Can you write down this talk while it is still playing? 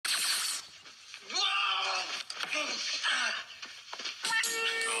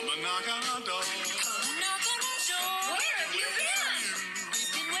Come and knock on our door. Come and knock on our door. Where have you been?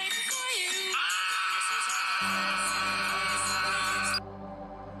 We've been waiting for you.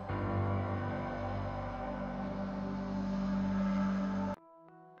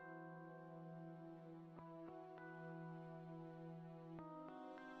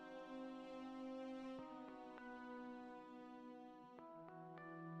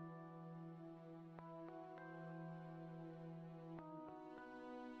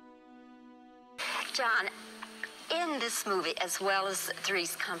 John, in this movie, as well as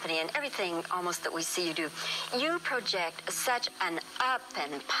Three's Company and everything almost that we see you do, you project such an up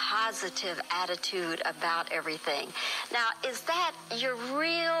and positive attitude about everything. Now, is that your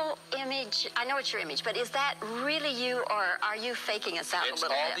real image? I know it's your image, but is that really you, or are you faking us out a little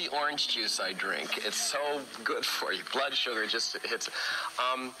bit? It's all the orange juice I drink. It's so good for you. Blood sugar just hits.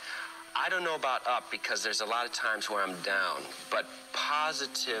 I don't know about up, because there's a lot of times where I'm down, but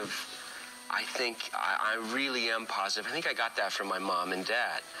positive, I think I really am positive. I think I got that from my mom and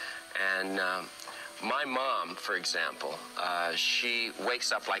dad. And my mom, for example, she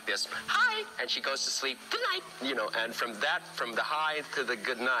wakes up like this, hi, and she goes to sleep, good night, you know, and from the hi to the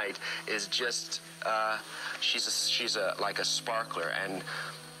good night is just, she's like a sparkler. And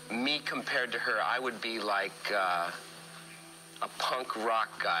me compared to her, I would be like a punk rock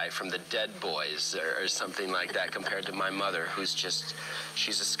guy from the Dead Boys or something like that compared to my mother, who's just,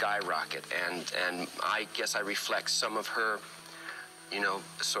 she's a skyrocket. And I guess I reflect some of her, you know,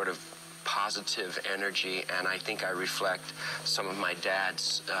 sort of positive energy, and I think I reflect some of my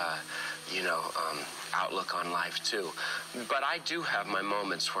dad's, you know, outlook on life too. But I do have my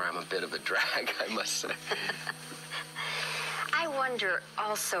moments where I'm a bit of a drag, I must say. I wonder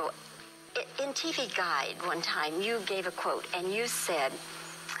also, in TV Guide one time, you gave a quote, and you said,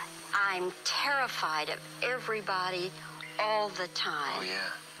 I'm terrified of everybody all the time. Oh,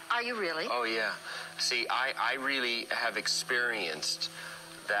 yeah. Are you really? Oh, yeah. See, I really have experienced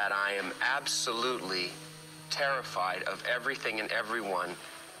that I am absolutely terrified of everything and everyone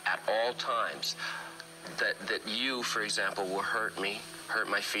at all times. That you, for example, will hurt me, hurt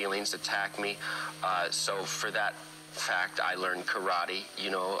my feelings, attack me. So for that fact, I learned karate, you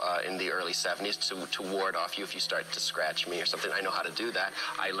know, in the early 70s to ward off you if you start to scratch me or something. I know how to do that.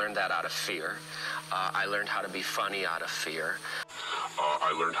 I learned that out of fear. I learned how to be funny out of fear.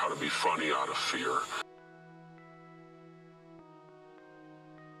 I learned how to be funny out of fear.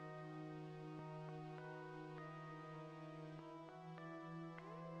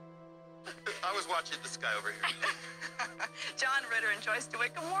 I was watching this guy over here. John Ritter and Joyce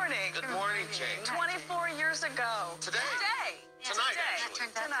DeWitt, good morning. Good morning, Jane. 24 years ago. Today? Yeah, Tonight, today.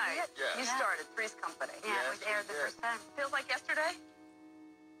 actually. Tonight. Yeah. You started Three's Company. Yeah, it was aired the first time. Feels like yesterday?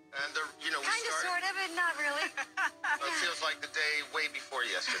 And, you know, we Kind of, started... sort of, but not really. It feels like the day way before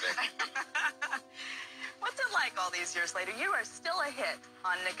yesterday. What's it like all these years later? You are still a hit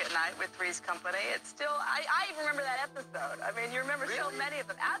on Nick at Night with Three's Company. It's still, I remember that episode. I mean, you remember so many of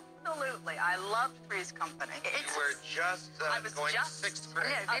them. Absolutely. I loved Three's Company. You were just going to 6th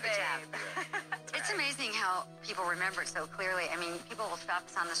grade. Yeah, baby job. It's amazing how people remember it so clearly. I mean, people will stop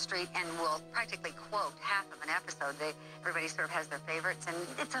us on the street and will practically quote half of an episode. Everybody sort of has their favorites, and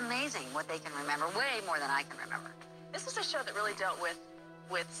it's amazing what they can remember, way more than I can remember. This is a show that really dealt with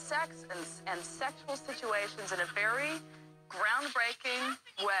sex and sexual situations in a very groundbreaking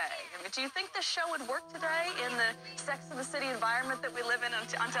way. I mean, do you think the show would work today in the Sex and the City environment that we live in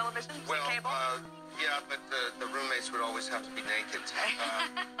on television, Well, cable? yeah, but the roommates would always have to be naked.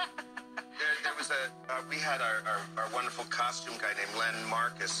 There was we had our wonderful costume guy named Len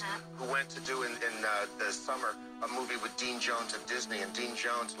Marcus, who went to do in the summer a movie with Dean Jones at Disney, and Dean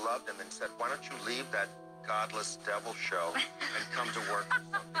Jones loved him and said, why don't you leave that godless devil show and come to work for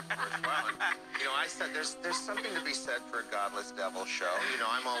something worthwhile. And, you know, I said there's something to be said for a godless devil show. You know,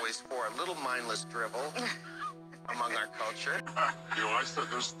 I'm always for a little mindless dribble among our culture. You know, I said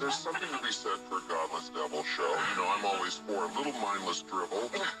there's something to be said for a godless devil show. You know, I'm always for a little mindless dribble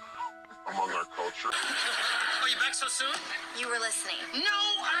among our culture. Oh, you back so soon? You were listening. No,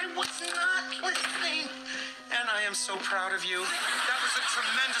 I was not listening. And I am so proud of you. That was a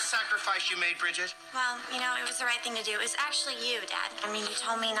tremendous sacrifice you made, Bridget. Well, you know, it was the right thing to do. It was actually you, Dad. I mean, you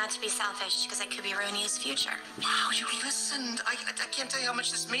told me not to be selfish because I could be ruining his future. Wow, you listened. I can't tell you how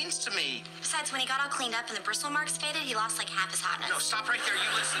much this means to me. Besides, when he got all cleaned up and the bristle marks faded, he lost like half his hotness. No, stop right there.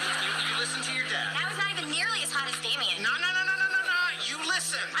 You listen. You listen to your dad. Now he's not even nearly as hot as Damien. No. You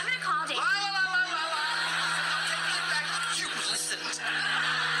listen. I'm gonna call Damien. I'm taking it back. You listened.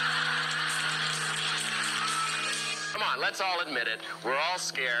 Come on, let's all admit it. We're all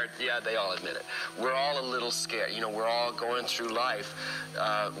scared. Yeah, they all admit it. We're all a little scared. You know, we're all going through life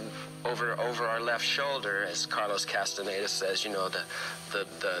over our left shoulder, as Carlos Castaneda says. You know,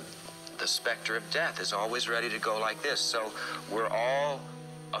 the specter of death is always ready to go like this. So we're all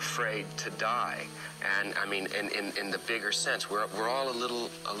afraid to die. And I mean, in the bigger sense, we're all a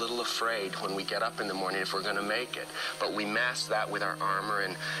little afraid when we get up in the morning if we're going to make it. But we mask that with our armor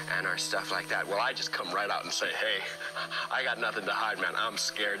and our stuff like that. Well, I just come right out and say, hey, I got nothing to hide, man. I'm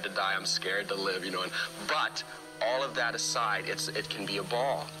scared to die. I'm scared to live, you know. But all of that aside, it can be a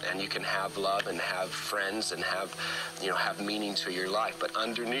ball, and you can have love and have friends and have meaning to your life. But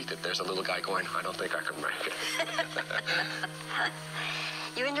underneath it, there's a little guy going, I don't think I can make it.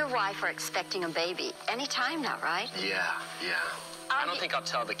 You and your wife are expecting a baby any time now, right? Yeah. I don't think I'll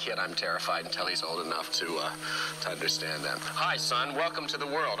tell the kid I'm terrified until he's old enough to understand that. Hi, son. Welcome to the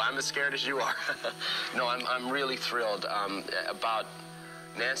world. I'm as scared as you are. No, I'm really thrilled.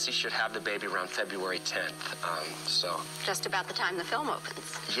 Nancy should have the baby around February 10th. So. Just about the time the film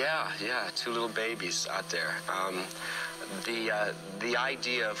opens. Yeah. 2 little babies out there. The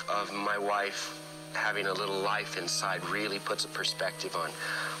idea of my wife having a little life inside really puts a perspective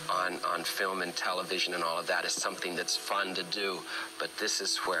on film and television, and all of that is something that's fun to do. But this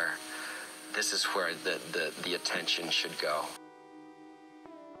is where the attention should go.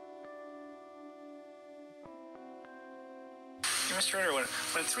 Mr. Ritter,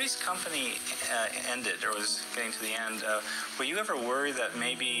 when Three's Company ended, or was getting to the end, were you ever worried that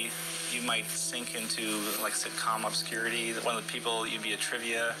maybe you might sink into like sitcom obscurity? That one of the people you'd be a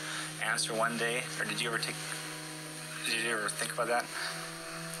trivia answer one day, or did you ever think about that?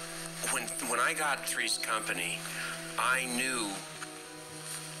 When I got Three's Company, I knew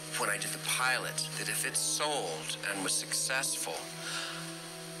when I did the pilot that if it sold and was successful,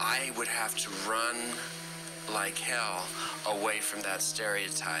 I would have to run like hell away from that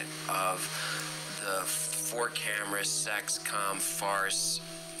stereotype of the 4 cameras, SITCOM, farce,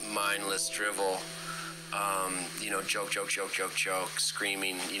 mindless drivel, joke,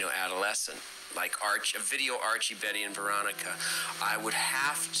 screaming, adolescent. Like a video Archie, Betty, and Veronica. I would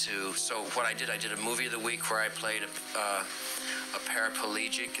have to, so what I did a movie of the week where I played a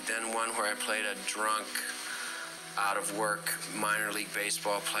paraplegic, then one where I played a drunk, out of work minor league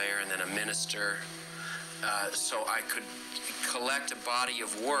baseball player, and then a minister. So I could collect a body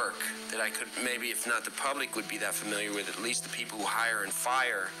of work that I could, maybe if not the public would be that familiar with, at least the people who hire and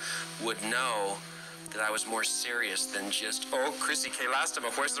fire would know that I was more serious than just, oh, Chrissy K.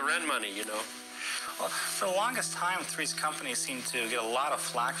 Lastama, where's the rent money, Well, for the longest time, Three's Company seemed to get a lot of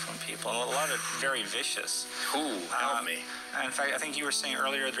flack from people, and a lot of it very vicious. Ooh, help me. And in fact, I think you were saying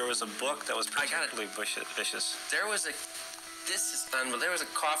earlier there was a book that was particularly vicious. There was a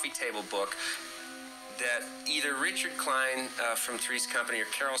coffee table book that either Richard Klein from Three's Company or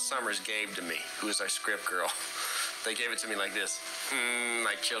Carol Summers gave to me, who is our script girl. They gave it to me like this,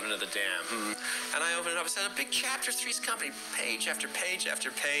 like Children of the Dam. And I opened it up and said, a big chapter, Three's Company, page after page after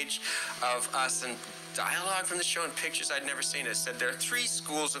page of us and dialogue from the show and pictures I'd never seen. It said there are 3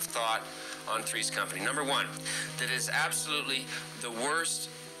 schools of thought on Three's Company. Number 1, that it is absolutely the worst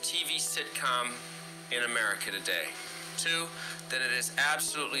TV sitcom in America today. 2, that it is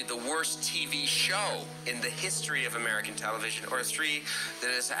absolutely the worst TV show in the history of American television. Or 3, that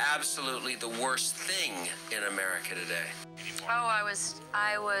it is absolutely the worst thing in America today. Oh,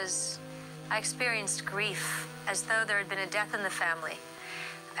 I experienced grief as though there had been a death in the family.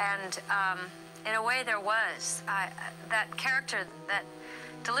 And in a way there was. That character, that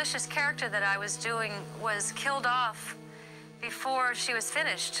delicious character that I was doing was killed off before she was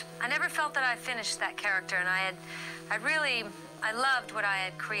finished. I never felt that I finished that character, and I loved what I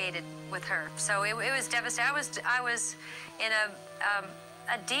had created with her. So it was devastating. I was in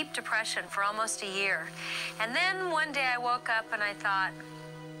a deep depression for almost a year. And then one day I woke up and I thought,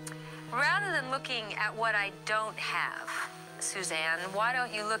 rather than looking at what I don't have, Suzanne, why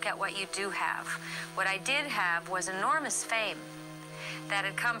don't you look at what you do have? What I did have was enormous fame that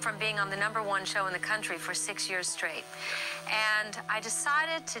had come from being on the #1 show in the country for 6 years straight. And I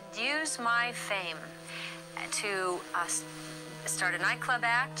decided to use my fame to start a nightclub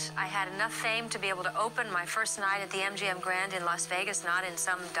act. I had enough fame to be able to open my first night at the MGM Grand in Las Vegas, not in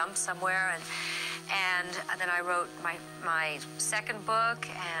some dump somewhere. And then I wrote my second book,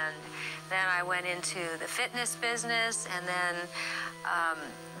 and then I went into the fitness business, and then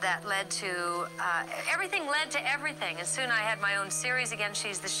that led to, everything led to everything. And soon I had my own series again,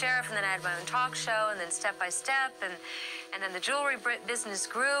 She's the Sheriff, and then I had my own talk show, and then Step by Step, and then the jewelry business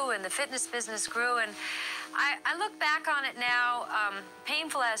grew, and the fitness business grew, and I look back on it now,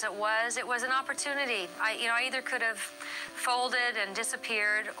 painful as it was an opportunity. I either could have folded and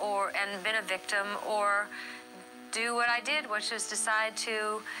disappeared and been a victim, or do what I did, which is decide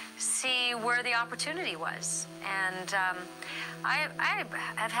to see where the opportunity was. And I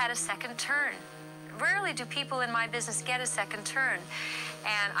have had a second turn. Rarely do people in my business get a second turn.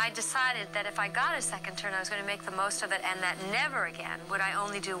 And I decided that if I got a second turn, I was going to make the most of it, and that never again would I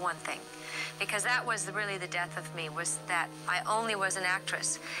only do one thing. Because that was really the death of me, was that I only was an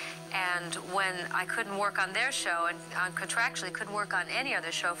actress. And when I couldn't work on their show, and contractually couldn't work on any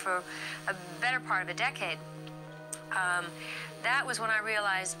other show for a better part of a decade, that was when I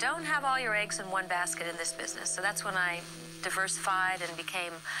realized, don't have all your eggs in one basket in this business. So that's when I diversified and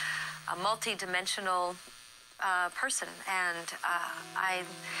became a multi-dimensional person. And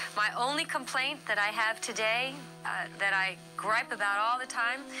my only complaint that I have today, that I gripe about all the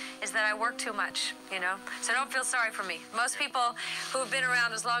time, is that I work too much, So don't feel sorry for me. Most people who have been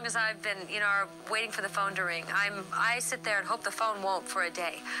around as long as I've been, are waiting for the phone to ring. I sit there and hope the phone won't for a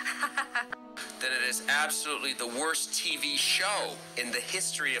day. Then it is absolutely the worst TV show in the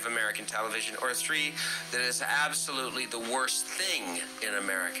history of American television, or 3, that is absolutely the worst thing in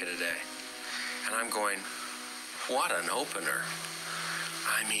America today. And I'm going, what an opener.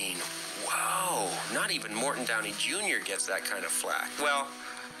 I mean, whoa, not even Morton Downey Jr. gets that kind of flack. Well,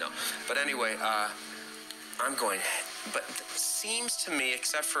 no. But anyway, I'm going, but it seems to me,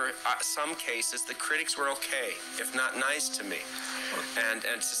 except for some cases, the critics were okay, if not nice to me, and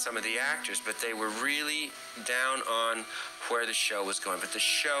to some of the actors, but they were really down on where the show was going. But the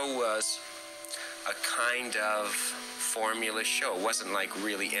show was a kind of formula show. It wasn't like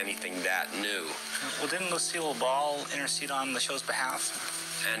really anything that new. Well, didn't Lucille Ball intercede on the show's behalf?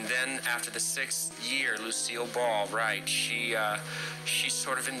 And then after the 6th year, Lucille Ball, right, she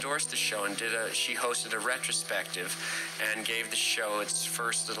sort of endorsed the show and she hosted a retrospective and gave the show its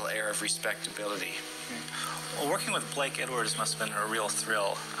first little air of respectability. Well, working with Blake Edwards must have been a real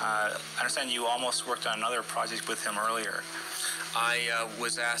thrill. I understand you almost worked on another project with him earlier. I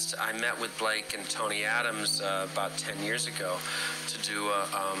was asked, I met with Blake and Tony Adams about 10 years ago to do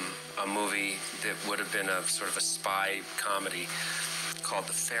a movie that would have been a sort of a spy comedy called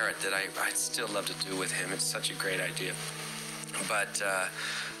The Ferret that I'd still love to do with him. It's such a great idea. But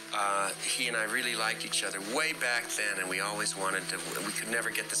he and I really liked each other way back then, and we always wanted to. We could never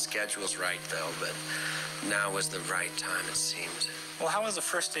get the schedules right, though, but now was the right time, it seemed. Well, how was the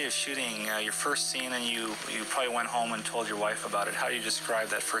first day of shooting? Your first scene, and you probably went home and told your wife about it. How do you describe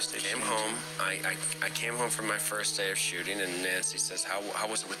that first day of shooting? I came home from my first day of shooting, and Nancy says, how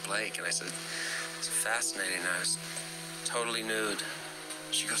was it with Blake? And I said, it's fascinating. I was totally nude.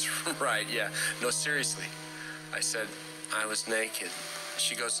 She goes, right, yeah. No, seriously. I said, I was naked.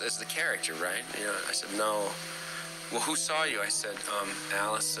 She goes, as the character, right? I said, no. Well, who saw you? I said,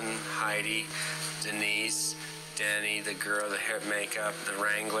 Allison, Heidi, Denise, Danny, the girl, the hair, makeup, the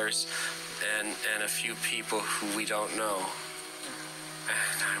Wranglers, and a few people who we don't know.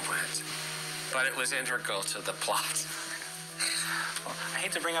 And I went. But it was integral to the plot. Well, I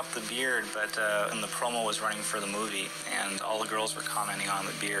hate to bring up the beard, but when the promo was running for the movie, and all the girls were commenting on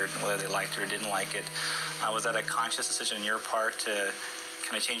the beard, whether they liked it or didn't like it, was that a conscious decision on your part to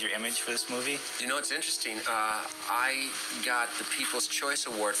kind of change your image for this movie? It's interesting. I got the People's Choice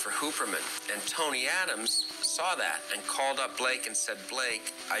Award for Hooperman, and Tony Adams saw that and called up Blake and said,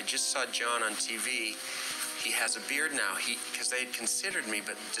 Blake, I just saw John on TV. He has a beard now. Because they had considered me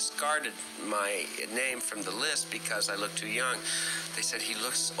but discarded my name from the list because I looked too young. They said he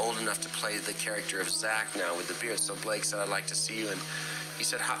looks old enough to play the character of Zach now with the beard. So Blake said, I'd like to see you. And he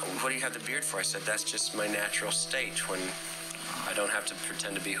said, what do you have the beard for? I said, that's just my natural state when I don't have to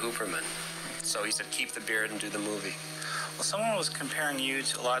pretend to be Hooperman. So he said, keep the beard and do the movie. Well, someone was comparing you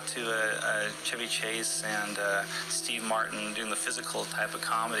a lot to Chevy Chase and Steve Martin doing the physical type of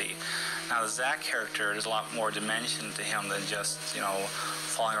comedy. Now, the Zach character, there's a lot more dimension to him than just,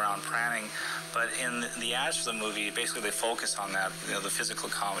 falling around praning. But in the ads for the movie, basically they focus on that, the physical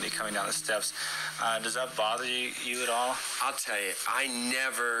comedy coming down the steps. Does that bother you at all? I'll tell you,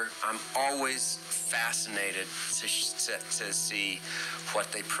 I'm always fascinated to see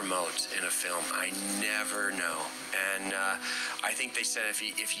what they promote in a film. I never know. And I think they said if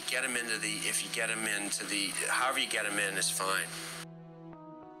you get them into however you get them in is fine.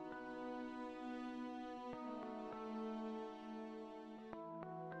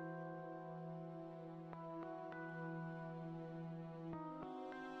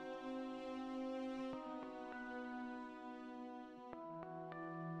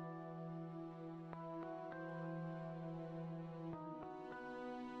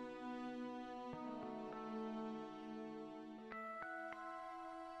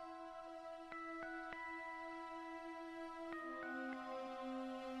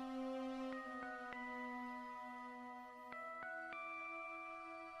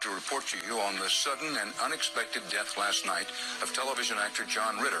 report to you on the sudden and unexpected death last night of television actor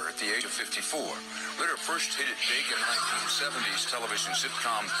John Ritter at the age of 54. Ritter first hit it big in 1970s television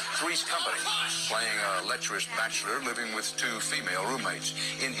sitcom Three's Company, playing a lecherous bachelor living with two female roommates.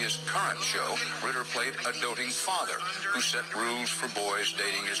 In his current show, Ritter played a doting father who set rules for boys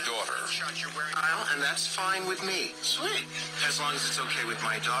dating his daughter. Kyle, and that's fine with me. Sweet. As long as it's okay with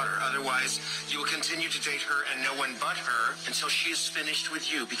my daughter. Otherwise, you will continue to date her and no one but her until she is finished with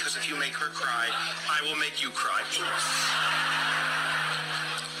you. Because if you make her cry, I will make you cry.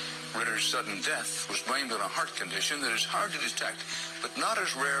 Ritter's sudden death was blamed on a heart condition that is hard to detect, but not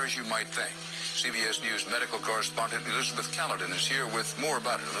as rare as you might think. CBS News medical correspondent Elizabeth Caledon is here with more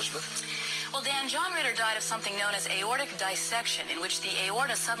about it. Elizabeth? Well, Dan, John Ritter died of something known as aortic dissection, in which the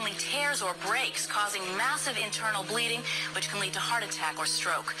aorta suddenly tears or breaks, causing massive internal bleeding, which can lead to heart attack or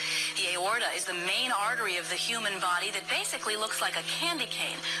stroke. The aorta is the main artery of the human body that basically looks like a candy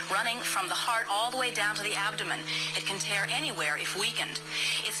cane, running from the heart all the way down to the abdomen. It can tear anywhere if weakened.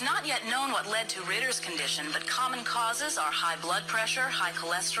 It's not yet known what led to Ritter's condition, but common causes are high blood pressure, high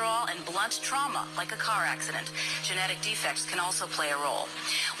cholesterol, and blunt trauma, like a car accident. Genetic defects can also play a role.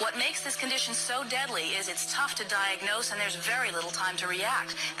 What makes this condition so deadly is it's tough to diagnose and there's very little time to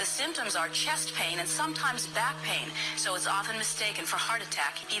react. The symptoms are chest pain and sometimes back pain, so it's often mistaken for heart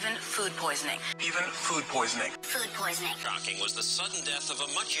attack, even food poisoning. Even food poisoning. Food poisoning. Shocking was the sudden death of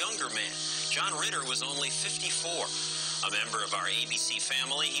a much younger man. John Ritter was only 54. A member of our ABC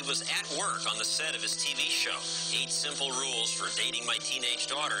family, he was at work on the set of his TV show, 8 Simple Rules for Dating My Teenage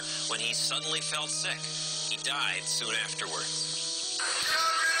Daughter, when he suddenly felt sick. He died soon afterwards.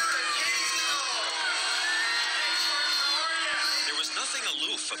 There was nothing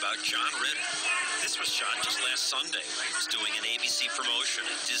aloof about John Ritter. This was shot just last Sunday when he was doing an ABC promotion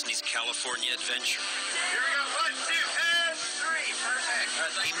at Disney's California Adventure. Here we go. 1, 2, and 3. Perfect.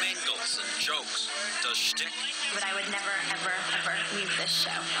 He mingles and jokes, does shtick. But I would never, ever, ever leave this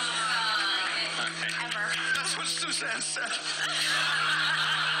show. Ever. That's what Suzanne said.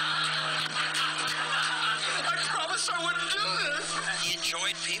 I promised I wouldn't do this. He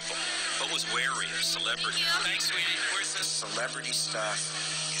enjoyed people, but was wary of celebrity. Thanks, sweetie. Where's this? Celebrity stuff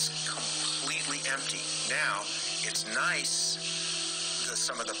is completely empty. Now, it's nice,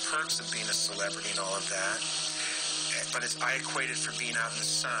 some of the perks of being a celebrity and all of that, but I equate it for being out in the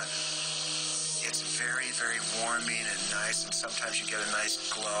sun. It's very, very warming and nice, and sometimes you get a nice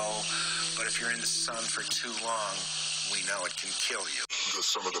glow, but if you're in the sun for too long, we know it can kill you.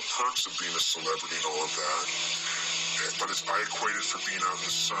 Some of the perks of being a celebrity and all of that, but I equate it for being out in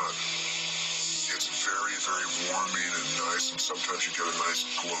the sun. It's very, very warming and nice, and sometimes you get a nice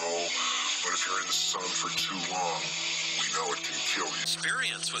glow, but if you're in the sun for too long, we know it can kill you.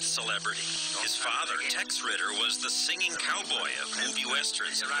 Experience with celebrity. His father, Tex Ritter, was the singing cowboy of movie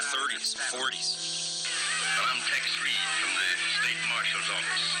westerns in the 30s and 40s. I'm Tex Reed from the State Marshal's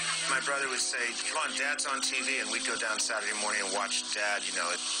office. My brother would say, come on, Dad's on TV, and we'd go down Saturday morning and watch Dad, you know.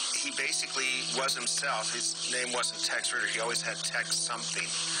 He basically was himself. His name wasn't Tex Ritter. He always had Tex something.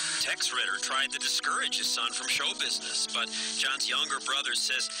 Tex Ritter tried to discourage his son from show business, but John's younger brother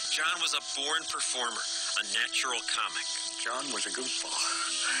says John was a born performer, a natural comic. John was a goofball.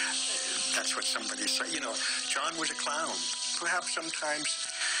 That's what somebody said. You know, John was a clown. Perhaps sometimes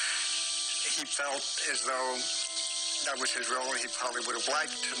he felt as though that was his role, and he probably would have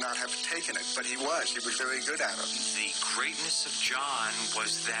liked to not have taken it, but he was very good at it. The greatness of John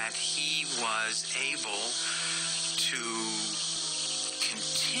was that he was able to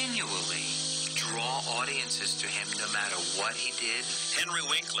continually draw audiences to him no matter what he did. Henry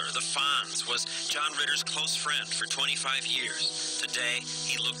Winkler, the Fonz, was John Ritter's close friend for 25 years. Today,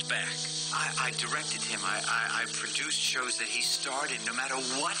 he looked back. I directed him. I produced shows that he starred in. No matter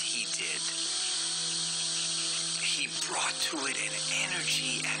what he did, he brought to it an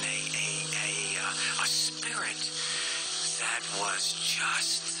energy and a spirit that was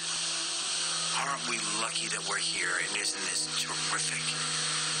just, aren't we lucky that we're here, and isn't this terrific?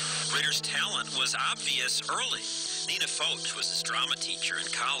 Ritter's talent was obvious early. Nina Foch was his drama teacher in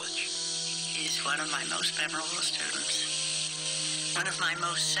college. He's one of my most memorable students. One of my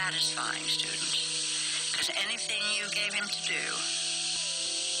most satisfying students. Because anything you gave him to do,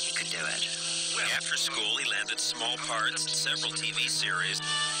 he could do it. After school, he landed small parts in several TV series.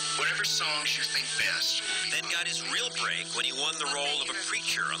 Whatever songs you think best. Then got his real break when he won the role of a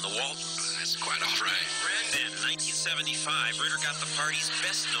preacher on The Waltons. That's quite all right. Then, in 1975, Ritter got the part he's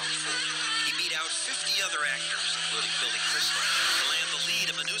best known for. He beat out 50 other actors, including Billy Crystal, to land the lead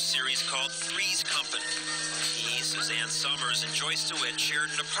of a new series called Three's Company. He, Suzanne Summers, and Joyce DeWitt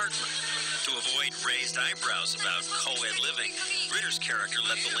shared an apartment. To avoid raised eyebrows about co-ed living, Ritter's character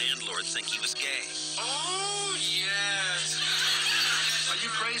let the landlord think he was gay. Oh, yes. Are you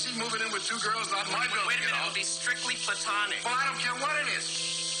crazy moving in with two girls? Not my building. Wait a minute, it'll be strictly platonic. Well, I don't care what it is.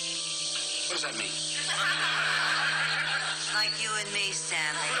 What does that mean? Like you and me,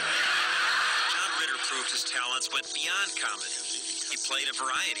 Stanley. John Ritter proved his talents went beyond comedy. He played a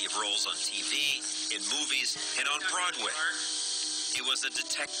variety of roles on TV, in movies, and on Broadway. He was a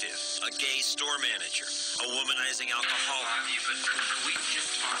detective, a gay store manager, a womanizing alcoholic.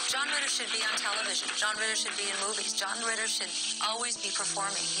 John Ritter should be on television. John Ritter should be in movies. John Ritter should always be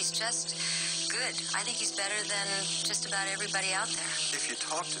performing. He's just good. I think he's better than just about everybody out there. If you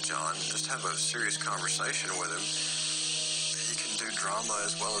talk to John, just have a serious conversation with him, he can do drama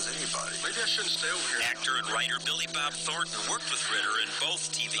as well as anybody. Maybe I shouldn't stay over here. Actor and writer Billy Bob Thornton worked with Ritter in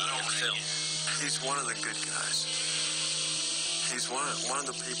both TV and film. He's one of the good guys. He's one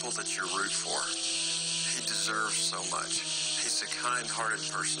of the people that you root for. He deserves so much. He's a kind-hearted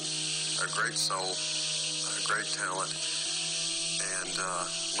person, a great soul, a great talent, and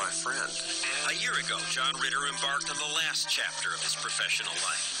my friend. A year ago, John Ritter embarked on the last chapter of his professional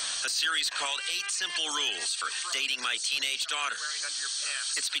life, a series called 8 Simple Rules for Dating My Teenage Daughter.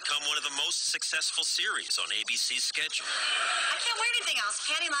 It's become one of the most successful series on ABC's schedule. I can't wear anything else.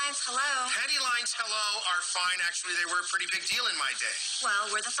 Panty lines, hello. Panty lines, hello, are fine. Actually, they were a pretty big deal in my day. Well,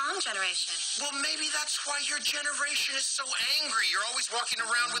 we're the thong generation. Well, maybe that's why your generation is so angry. You're always walking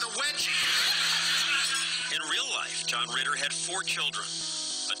around with a wedgie. In real life, John Ritter had 4 children.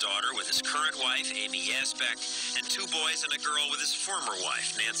 A daughter with his current wife, Amy Yazbek, and 2 boys and a girl with his former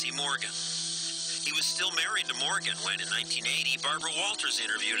wife, Nancy Morgan. He was still married to Morgan when, in 1980, Barbara Walters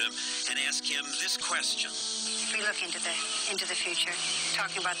interviewed him and asked him this question. If we look into the future,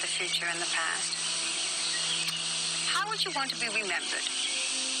 talking about the future and the past, how would you want to be remembered?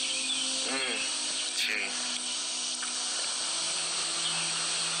 Gee.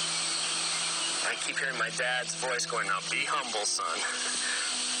 I keep hearing my dad's voice going, now be humble, son.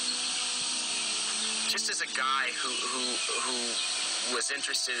 Just as a guy who was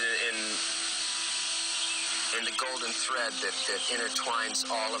interested in the golden thread that intertwines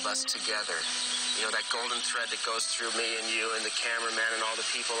all of us together. You know, that golden thread that goes through me and you and the cameraman and all the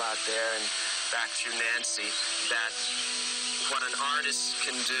people out there and back through Nancy, that what an artist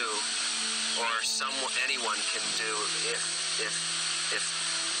can do or anyone can do if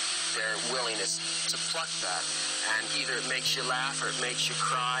their willingness to pluck that. And either it makes you laugh or it makes you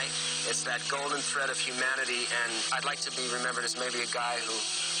cry. It's that golden thread of humanity, and I'd like to be remembered as maybe a guy who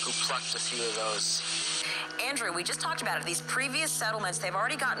plucked a few of those. Andrew, we just talked about it. These previous settlements, they've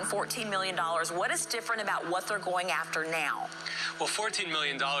already gotten $14 million. What is different about what they're going after now? Well, $14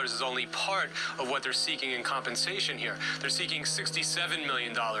 million is only part of what they're seeking in compensation here. They're seeking $67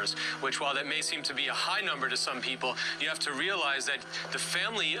 million, which, while that may seem to be a high number to some people, you have to realize that the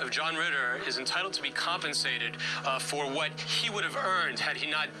family of John Ritter is entitled to be compensated for what he would have earned had he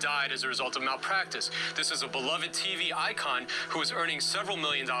not died as a result of malpractice. This is a beloved TV icon who is earning several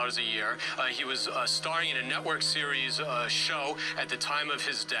million dollars a year. He was starring in a network series show at the time of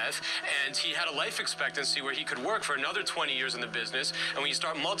his death, and he had a life expectancy where he could work for another 20 years in the business. And when you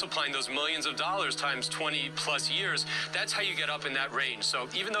start multiplying those millions of dollars times 20 plus years, that's how you get up in that range. So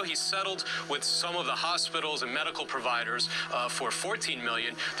even though he settled with some of the hospitals and medical providers for $14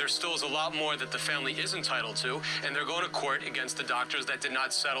 million, there still is a lot more that the family is entitled to, and they're going to court against the doctors that did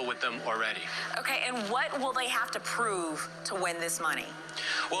not settle with them already. Okay, and what will they have to prove to win this money?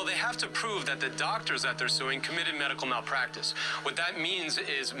 Well, they have to prove that the doctors that they're suing committed medical malpractice. What that means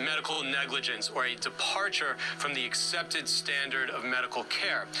is medical negligence or a departure from the accepted standard of medical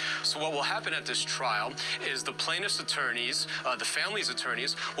care. So what will happen at this trial is the plaintiff's attorneys, the family's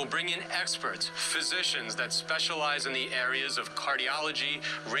attorneys, will bring in experts, physicians that specialize in the areas of cardiology,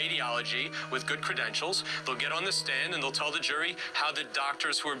 radiology, with good credentials. They'll get on the stand and they'll tell the jury how the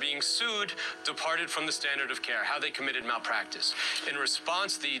doctors who are being sued departed from the standard of care, how they committed malpractice. In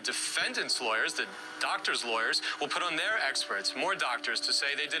response, the defendant's lawyers, the doctors' lawyers, will put on their experts, more doctors, to say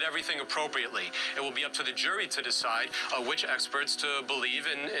they did everything appropriately. It will be up to the jury to decide which experts to believe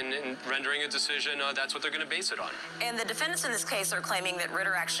in rendering a decision. That's what they're going to base it on. And the defendants in this case are claiming that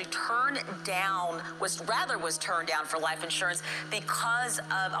Ritter actually was turned down for life insurance because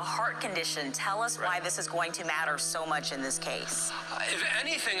of a heart condition. Tell us why this is going to matter so much in this case. If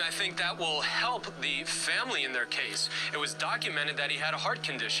anything, I think that will help the family in their case. It was documented that he had had a heart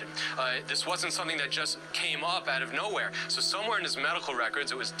condition. This wasn't something that just came up out of nowhere. So somewhere in his medical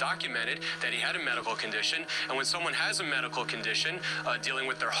records, it was documented that he had a medical condition. And when someone has a medical condition dealing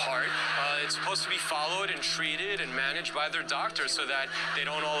with their heart, it's supposed to be followed and treated and managed by their doctor so that they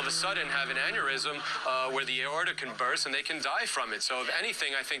don't all of a sudden have an aneurysm where the aorta can burst and they can die from it. So if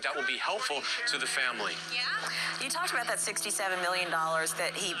anything, I think that will be helpful to the family. Yeah. You talked about that $67 million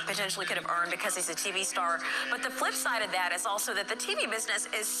that he potentially could have earned because he's a TV star. But the flip side of that is also that the TV business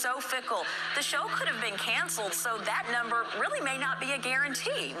is so fickle. The show could have been canceled, so that number really may not be a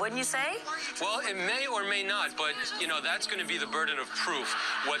guarantee, wouldn't you say? Well, it may or may not, but, you know, that's going to be the burden of proof.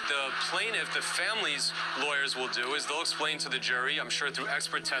 What the plaintiff, the family's lawyers will do is they'll explain to the jury, I'm sure through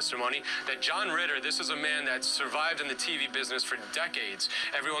expert testimony, that John Ritter, this is a man that survived in the TV business for decades.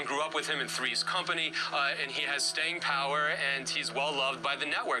 Everyone grew up with him in Three's Company, and he has staying power, and he's well loved by the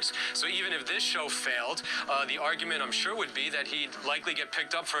networks. So even if this show failed, the argument, I'm sure, would be that he'd likely get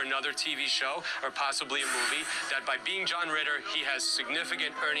picked up for another TV show or possibly a movie, that by being John Ritter, he has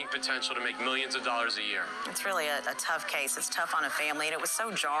significant earning potential to make millions of dollars a year. It's really a tough case. It's tough on a family, and it was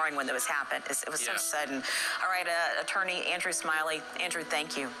so jarring when it was happened. It was so sudden. All right, attorney Andrew Smiley. Andrew,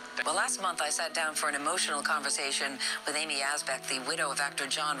 thank you. Well, last month I sat down for an emotional conversation with Amy Asbeck, the widow of actor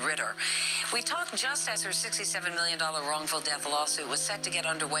John Ritter. We talked just as her $67 million wrongful death lawsuit was set to get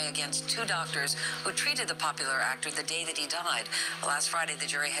underway against two doctors who treated the popular actor the day that he died. Last Friday, the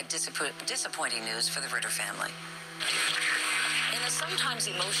jury had disappointing news for the Ritter family. In a sometimes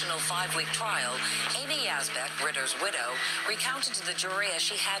emotional 5-week trial, Amy Asbeck, Ritter's widow, recounted to the jury, as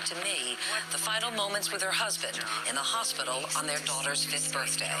she had to me, the final moments with her husband in the hospital on their daughter's 5th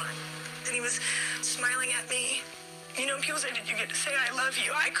birthday. And he was smiling at me. You know, people say, did you get to say I love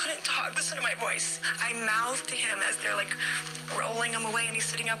you? I couldn't talk. Listen to my voice. I mouthed to him as they're, like, rolling him away, and he's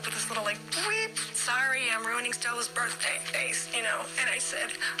sitting up with this little, like, bleep. Sorry, I'm ruining Stella's birthday face, you know. And I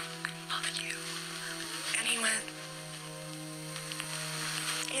said, I love you. And he went,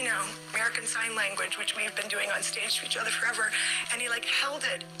 you know, American Sign Language, which we've been doing on stage to each other forever. And he, like, held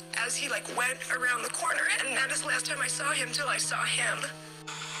it as he, like, went around the corner. And that is the last time I saw him till I saw him.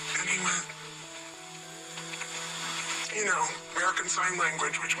 And he went, you know, American Sign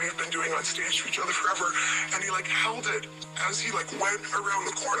Language, which we have been doing on stage to each other forever. And he, like, held it as he, like, went around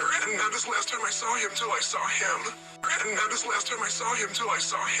the corner. And that is the last time I saw him till I saw him. And that is the last time I saw him till I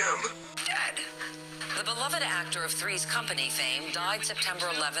saw him. Dead. The beloved actor of Three's Company fame died September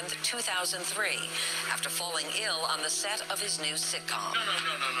 11th, 2003, after falling ill on the set of his new sitcom. No.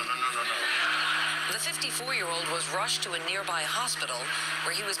 The 54-year-old was rushed to a nearby hospital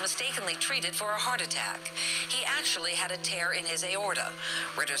where he was mistakenly treated for a heart attack. He actually had a tear in his aorta.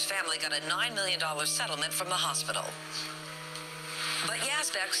 Ritter's family got a $9 million settlement from the hospital. But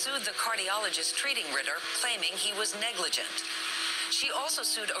Asbeck sued the cardiologist treating Ritter, claiming he was negligent. She also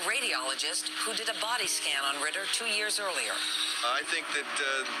sued a radiologist who did a body scan on Ritter 2 years earlier. I think that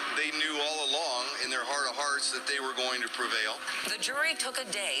they knew all along in their heart of hearts that they were going to prevail. The jury took a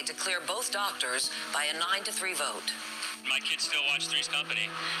day to clear both doctors by a 9-3 vote. My kids still watch Three's Company,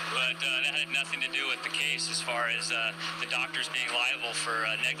 but that had nothing to do with the case as far as the doctors being liable for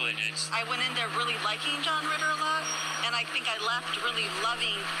negligence. I went in there really liking John Ritter a lot, and I think I left really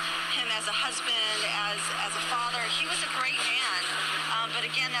loving him as a husband, as a father. He was a great man, but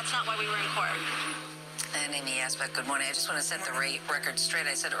again, that's not why we were in court. And Amy Asbeck, good morning. I just want to set the record straight.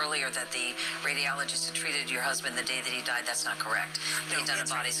 I said earlier that the radiologist had treated your husband the day that he died. That's not correct. He'd done a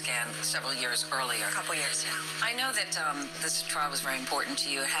body scan several years earlier. A couple years, yeah. I know that this trial was very important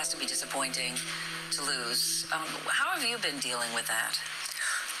to you. It has to be disappointing to lose. How have you been dealing with that?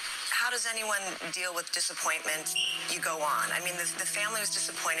 How does anyone deal with disappointment? You go on. I mean, the family was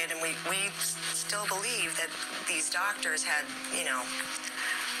disappointed, and we still believe that these doctors had, you know,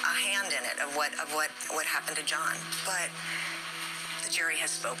 a hand in it of what happened to John. But the jury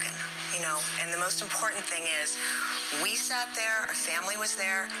has spoken, you know, and the most important thing is we sat there, our family was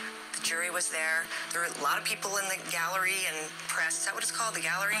there, the jury was there. There were a lot of people in the gallery and press. Is that what it's called, the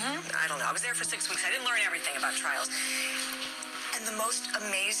gallery? Mm-hmm. I don't know. I was there for 6 weeks. I didn't learn everything about trials. And the most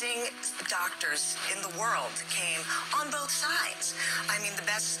amazing doctors in the world came on both sides. I mean, the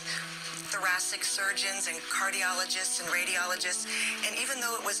best thoracic surgeons and cardiologists and radiologists. And even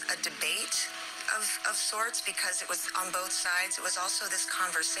though it was a debate of sorts, because it was on both sides, it was also this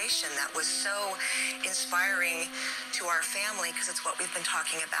conversation that was so inspiring to our family, because it's what we've been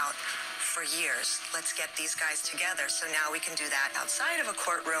talking about for years. Let's get these guys together. So now we can do that outside of a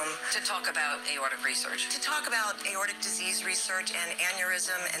courtroom. To talk about aortic research. To talk about aortic disease research and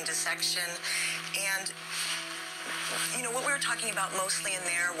aneurysm and dissection. And what we were talking about mostly in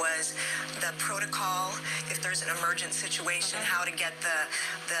there was the protocol, if there's an emergent situation, how to get the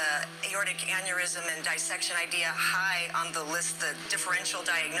aortic aneurysm and dissection idea high on the list, the differential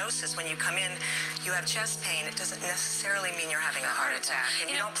diagnosis. When you come in, you have chest pain. It doesn't necessarily mean you're having a heart attack. And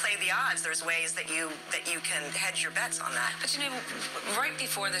you don't play the odds. There's ways that you can hedge your bets on that. But right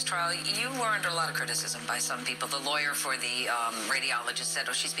before this trial, you were under a lot of criticism by some people. The lawyer for the radiologist said,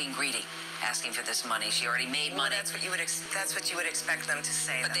 "Oh, she's being greedy, asking for this money. She already made money." That's what you would expect them to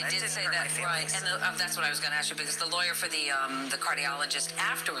say. But they did say that, right? And that's what I was going to ask you, because the lawyer for the cardiologist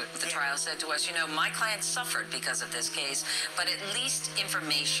after the trial said to us, my client suffered because of this case, but at least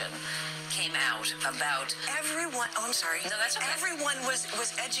information came out about everyone. Oh, I'm sorry. No, that's okay. Everyone was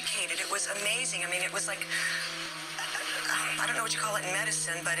educated. It was amazing. I mean, it was like, I don't know what you call it in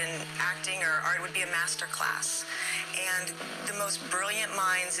medicine, but in acting or art, it would be a master class. And the most brilliant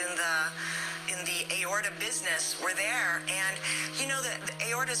minds in the aorta business were there. And the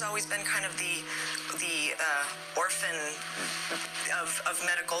aorta has always been kind of the orphan of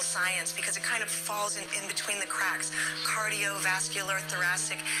medical science, because it kind of falls in between the cracks, cardiovascular,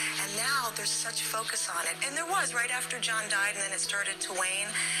 thoracic, and now there's such focus on it. And there was right after John died, and then it started to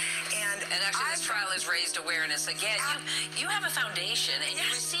wane. And actually, this trial has raised awareness again. You have a foundation, and you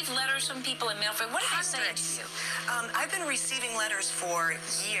receive letters from people in mail. What are they saying to you? I've been receiving letters for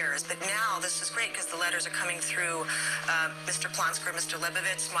years, but now this is great because the letters are coming through Mr. Plonsker, Mr.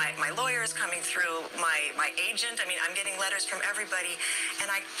 Lebovitz, my lawyer is coming through, my agent. I mean, I'm getting letters from everybody, and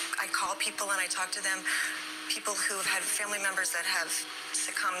I call people and I talk to them. People who've had family members that have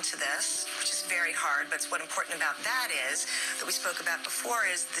succumbed to this, which is very hard, but what's important about that is, that we spoke about before,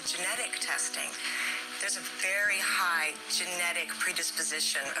 is the genetic testing. There's a very high genetic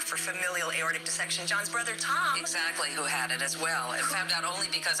predisposition for familial aortic dissection. John's brother, Tom. Exactly, who had it as well. And found out only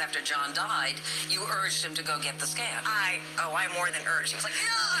because after John died, you urged him to go get the scan. I more than urged. He was like,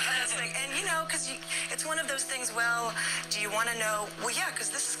 yeah. And because it's one of those things, well, do you want to know? Well, yeah,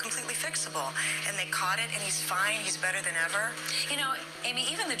 because this is completely fixable. And they caught it, and he's fine. He's better than ever. Amy,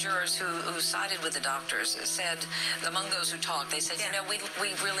 even the jurors who sided with the doctors said, among those who talked, they said,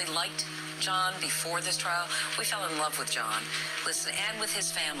 we really liked John before this trial. We fell in love with John, and with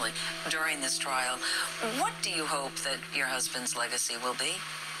his family during this trial. What do you hope that your husband's legacy will be?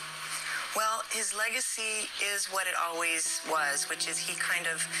 Well, his legacy is what it always was, which is he kind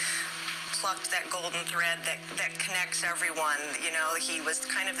of plucked that golden thread that connects everyone. He was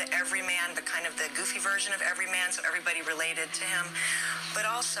kind of the everyman, but kind of the goofy version of everyman, so everybody related to him. But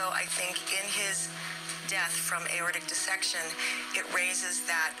also, I think in his death from aortic dissection, it raises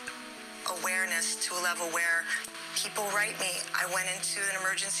that awareness to a level where people write me. I went into an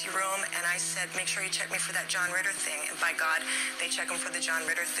emergency room and I said, make sure you check me for that John Ritter thing. And by God, they check them for the John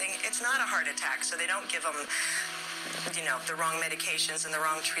Ritter thing. It's not a heart attack, so they don't give them, the wrong medications and the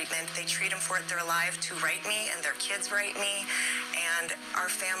wrong treatment. They treat them for it. They're alive to write me, and their kids write me. And our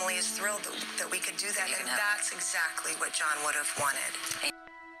family is thrilled that we could do that. And that's exactly what John would have wanted.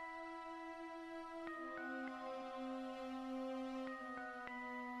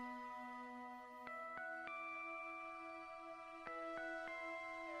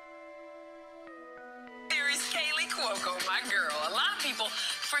 My girl. A lot of people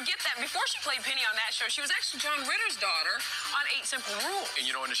forget that before she played Penny on that show, she was actually John Ritter's daughter on 8 Simple Rules. And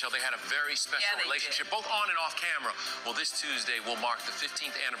Michelle, they had a very special relationship, both on and off camera. Well, this Tuesday will mark the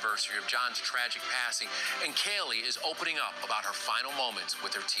 15th anniversary of John's tragic passing, and Kaylee is opening up about her final moments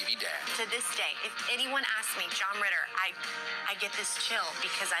with her TV dad. To this day, if anyone asks me, John Ritter, I get this chill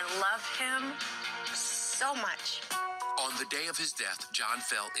because I love him so much. On the day of his death, John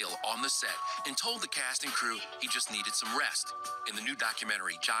fell ill on the set and told the cast and crew he just needed some rest. In the new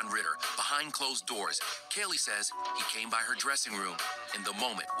documentary, John Ritter, Behind Closed Doors, Kaylee says he came by her dressing room, and the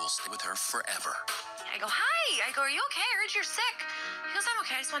moment will stay with her forever. I go, hi. I go, are you okay? I heard you're sick. He goes, I'm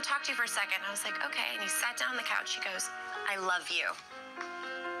okay. I just want to talk to you for a second. I was like, okay. And he sat down on the couch. He goes, I love you.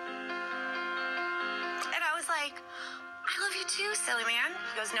 And I was like, I love you too, silly man.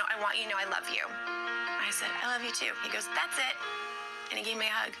 He goes, no, I want you to know I love you. I said, I love you too. He goes, that's it. And he gave me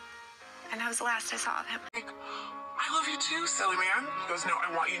a hug. And that was the last I saw of him. I love you too, silly man. He goes, no, I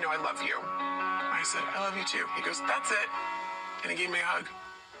want you to know I love you. I said, I love you too. He goes, that's it. And he gave me a hug.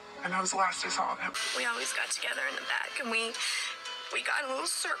 And that was the last I saw of him. We always got together in the back, and we got a little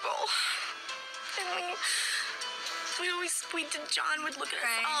circle. And John would look at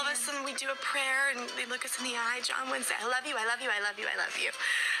us, all of us, and we'd do a prayer, and they'd look us in the eye. John would say, I love you, I love you, I love you, I love you.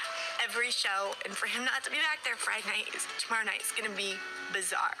 Every show, and for him not to be back there tomorrow night is gonna be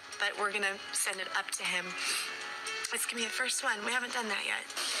bizarre, but we're gonna send it up to him. It's gonna be the first one. We haven't done that yet.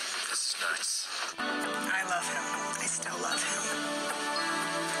 This is nice. I love him. I still love him.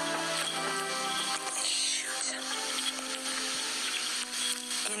 Shoot.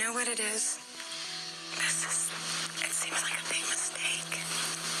 You know what it is? It seems like a big mistake.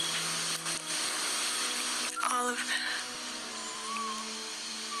 Olive,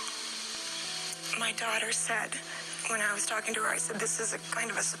 my daughter said, when I was talking to her, I said, this is a kind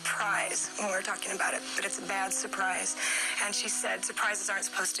of a surprise when we were talking about it, but it's a bad surprise. And she said, surprises aren't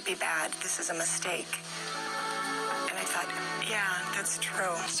supposed to be bad. This is a mistake. And I thought, yeah, that's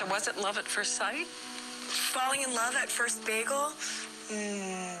true. So was it love at first sight? Falling in love at first bagel?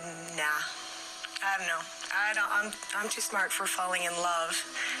 Nah. I don't know. I'm too smart for falling in love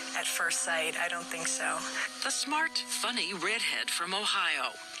at first sight. I don't think so. The smart, funny redhead from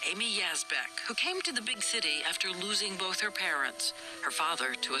Ohio, Amy Yazbek, who came to the big city after losing both her parents, her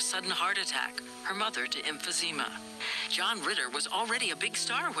father to a sudden heart attack, her mother to emphysema. John Ritter was already a big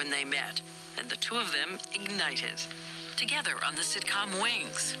star when they met, and the two of them ignited. Together on the sitcom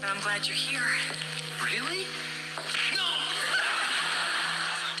Wings. I'm glad you're here. Really? No!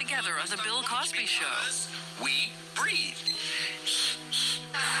 Together on the Bill Cosby Show. We breathe.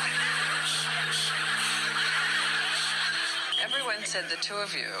 Everyone said the two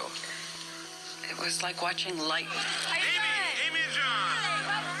of you, it was like watching lightning. Amy and John.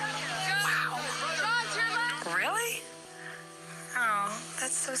 Wow. Really? Oh,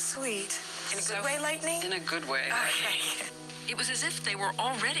 that's so sweet. In a good way, Lightning? In a good way. Okay. It was as if they were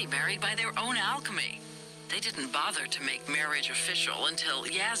already married by their own alchemy. They didn't bother to make marriage official until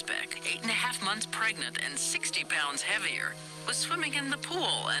Yazbek, 8.5 months pregnant and 60 pounds heavier, was swimming in the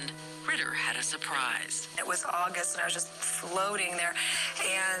pool, and Ritter had a surprise. It was August, and I was just floating there,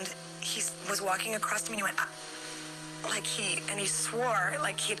 and he was walking across to me, and he went, and he swore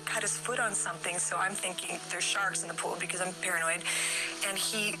like he'd cut his foot on something, so I'm thinking there's sharks in the pool because I'm paranoid, and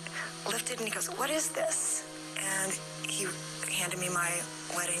he lifted and he goes, what is this? And he handed me my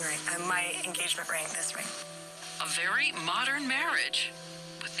wedding ring, my engagement ring, this ring. A very modern marriage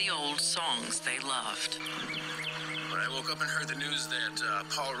with the old songs they loved. When I woke up and heard the news that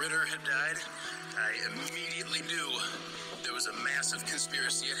Paul Ritter had died, I immediately knew there was a massive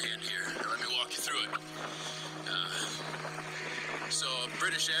conspiracy at hand here. Now, let me walk you through it. So, a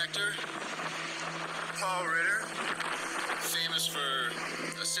British actor, Paul Ritter, famous for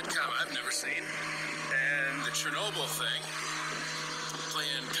a sitcom I've never seen, and the Chernobyl thing,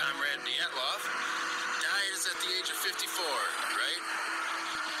 playing Comrade Dyatlov, dies at the age of 54, right?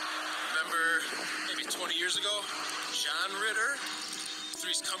 Remember, maybe 20 years ago, John Ritter,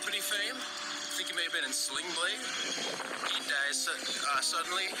 Three's Company fame, I think he may have been in Sling Blade. He dies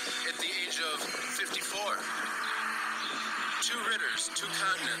suddenly at the age of 54. Two Ritters, two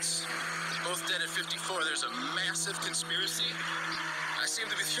continents, both dead at 54. There's a massive conspiracy. I seem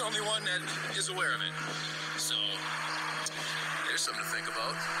to be the only one that is aware of it. So, there's something to think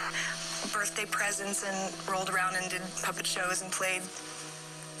about. Birthday presents and rolled around and did puppet shows and played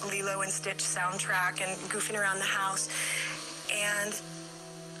Lilo and Stitch soundtrack and goofing around the house. And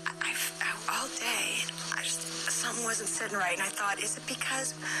all day, something wasn't sitting right. And I thought, is it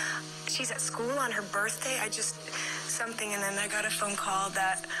because she's at school on her birthday? Something. And then I got a phone call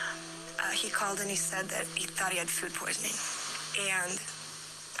that he called and he said that he thought he had food poisoning. And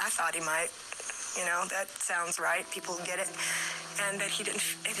I thought he might. You know, that sounds right. People get it. And that it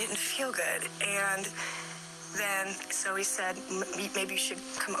didn't feel good. And then, so he said, maybe you should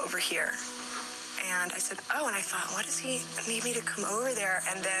come over here. And I said, oh, and I thought, what does he need me to come over there?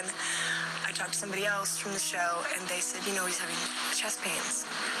 And then I talked to somebody else from the show, and they said, you know, he's having chest pains.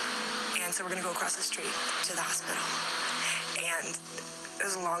 And so we're going to go across the street to the hospital. And it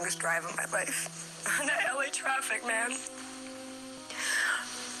was the longest drive of my life. On the LA traffic, man.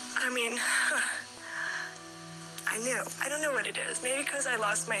 I mean, I knew. I don't know what it is. Maybe because I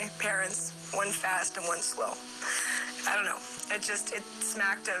lost my parents, one fast and one slow. I don't know. It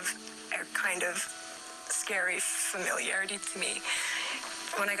smacked of a kind of scary familiarity to me.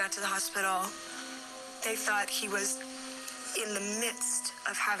 When I got to the hospital, they thought he was in the midst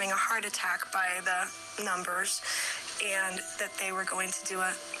of having a heart attack by the numbers, and that they were going to do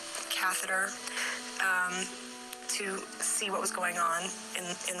a catheter to see what was going on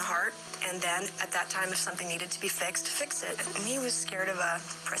in the heart, and then at that time, if something needed to be fixed, fix it. And he was scared of a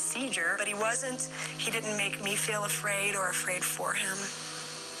procedure, but he didn't make me feel afraid or afraid for him.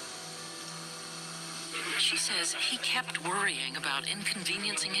 She says he kept worrying about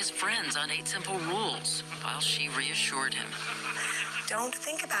inconveniencing his friends on 8 Simple Rules, while she reassured him. Don't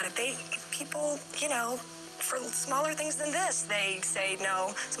think about it. People, you know, for smaller things than this, they say,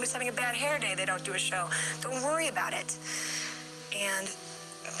 no, somebody's having a bad hair day, they don't do a show. Don't worry about it. And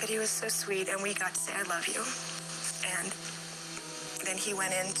But he was so sweet, and we got to say, I love you. And then he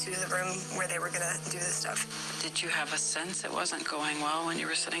went into the room where they were going to do this stuff. Did you have a sense it wasn't going well when you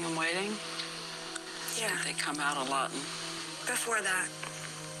were sitting and waiting? Yeah. Did they come out a lot? Before that,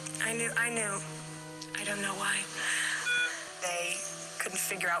 I knew. I don't know why. They couldn't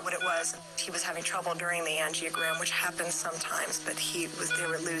figure out what it was. He was having trouble during the angiogram, which happens sometimes, but they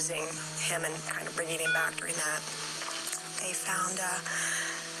were losing him and kind of bringing him back during that. They found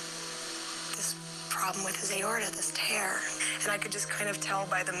this problem with his aorta, this tear. And I could just kind of tell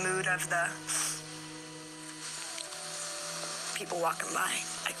by the mood of the people walking by,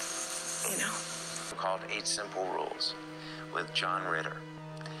 like, you know. Called 8 Simple Rules with John Ritter.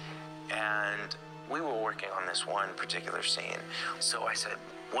 And we were working on this one particular scene. So I said,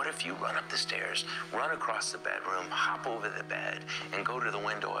 what if you run up the stairs, run across the bedroom, hop over the bed, and go to the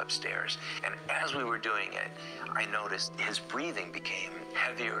window upstairs? And as we were doing it, I noticed his breathing became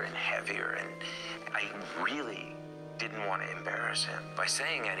heavier and heavier, and I really didn't want to embarrass him by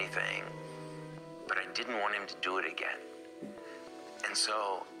saying anything, but I didn't want him to do it again. And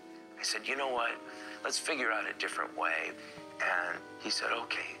so I said, you know what? Let's figure out a different way. And he said,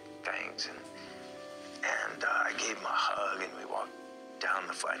 okay, thanks. And I gave him a hug, and we walked down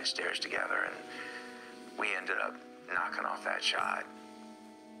the flight of stairs together, and we ended up knocking off that shot.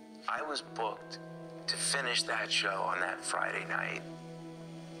 I was booked to finish that show on that Friday night,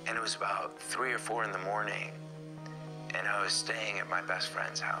 and it was about 3 or 4 in the morning, and I was staying at my best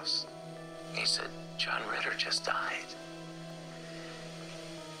friend's house. He said, John Ritter just died.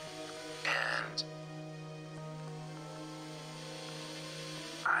 And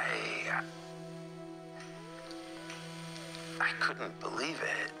I couldn't believe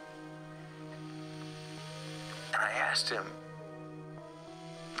it. And I asked him,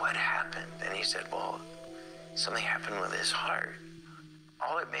 what happened? And he said, well, something happened with his heart.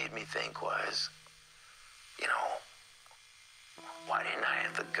 All it made me think was, you know, why didn't I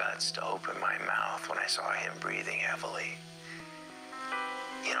have the guts to open my mouth when I saw him breathing heavily?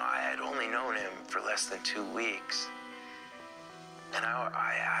 You know, I had only known him for less than 2 weeks. And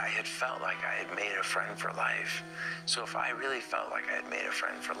I had felt like I had made a friend for life. So if I really felt like I had made a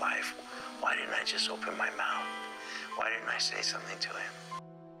friend for life, why didn't I just open my mouth? Why didn't I say something to him?